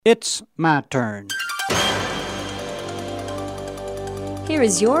It's my turn. Here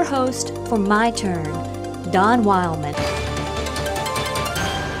is your host for My Turn, Don Wildman.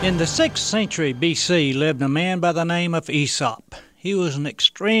 In the 6th century BC lived a man by the name of Aesop. He was an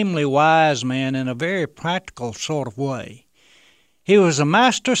extremely wise man in a very practical sort of way. He was a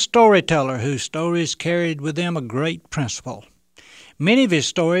master storyteller whose stories carried with them a great principle. Many of his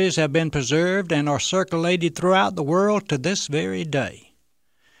stories have been preserved and are circulated throughout the world to this very day.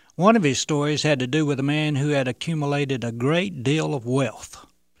 One of his stories had to do with a man who had accumulated a great deal of wealth.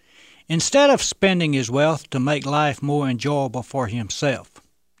 Instead of spending his wealth to make life more enjoyable for himself,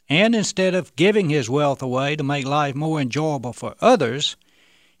 and instead of giving his wealth away to make life more enjoyable for others,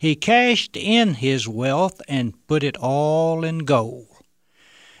 he cashed in his wealth and put it all in gold.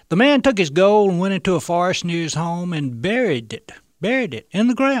 The man took his gold and went into a forest near his home and buried it in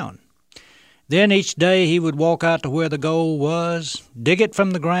the ground. Then each day he would walk out to where the gold was, dig it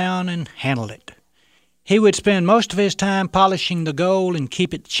from the ground, and handle it. He would spend most of his time polishing the gold and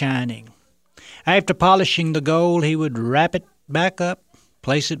keep it shining. After polishing the gold, he would wrap it back up,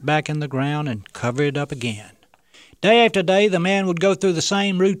 place it back in the ground, and cover it up again. Day after day, the man would go through the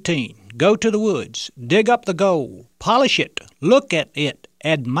same routine. Go to the woods, dig up the gold, polish it, look at it,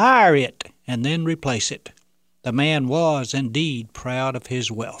 admire it, and then replace it. The man was indeed proud of his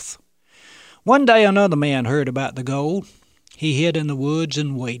wealth. One day another man heard about the gold. He hid in the woods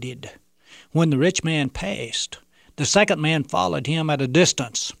and waited. When the rich man passed, the second man followed him at a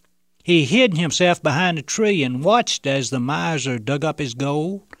distance. He hid himself behind a tree and watched as the miser dug up his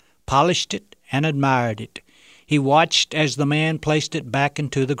gold, polished it, and admired it. He watched as the man placed it back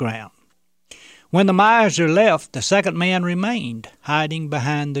into the ground. When the miser left, the second man remained, hiding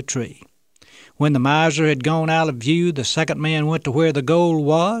behind the tree. When the miser had gone out of view, the second man went to where the gold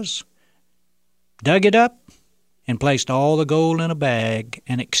was, dug it up, and placed all the gold in a bag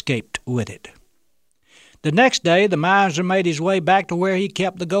and escaped with it. The next day, the miser made his way back to where he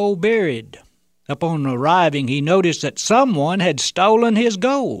kept the gold buried. Upon arriving, he noticed that someone had stolen his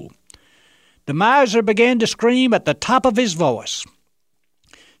gold. The miser began to scream at the top of his voice,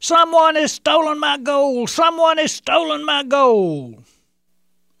 "Someone has stolen my gold! Someone has stolen my gold!"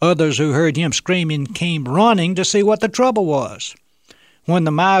 Others who heard him screaming came running to see what the trouble was. When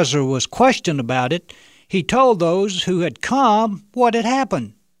the miser was questioned about it, he told those who had come what had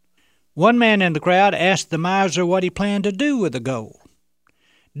happened. One man in the crowd asked the miser what he planned to do with the gold.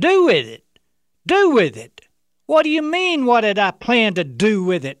 "Do with it? Do with it? What do you mean, what did I plan to do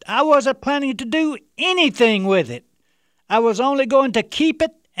with it? I wasn't planning to do anything with it. I was only going to keep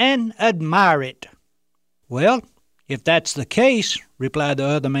it and admire it." "Well, if that's the case," replied the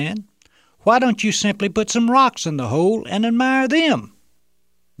other man, "why don't you simply put some rocks in the hole and admire them?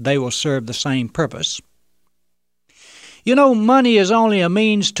 They will serve the same purpose." You know, money is only a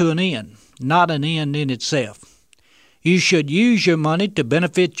means to an end, not an end in itself. You should use your money to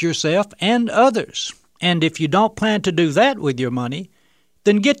benefit yourself and others. And if you don't plan to do that with your money,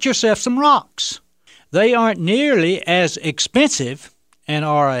 then get yourself some rocks. They aren't nearly as expensive and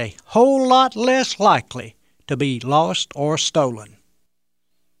are a whole lot less likely to be lost or stolen.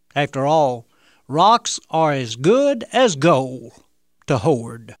 After all, rocks are as good as gold to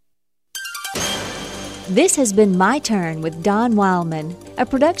hoard. This has been My Turn with Don Wildman, a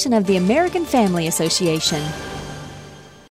production of the American Family Association.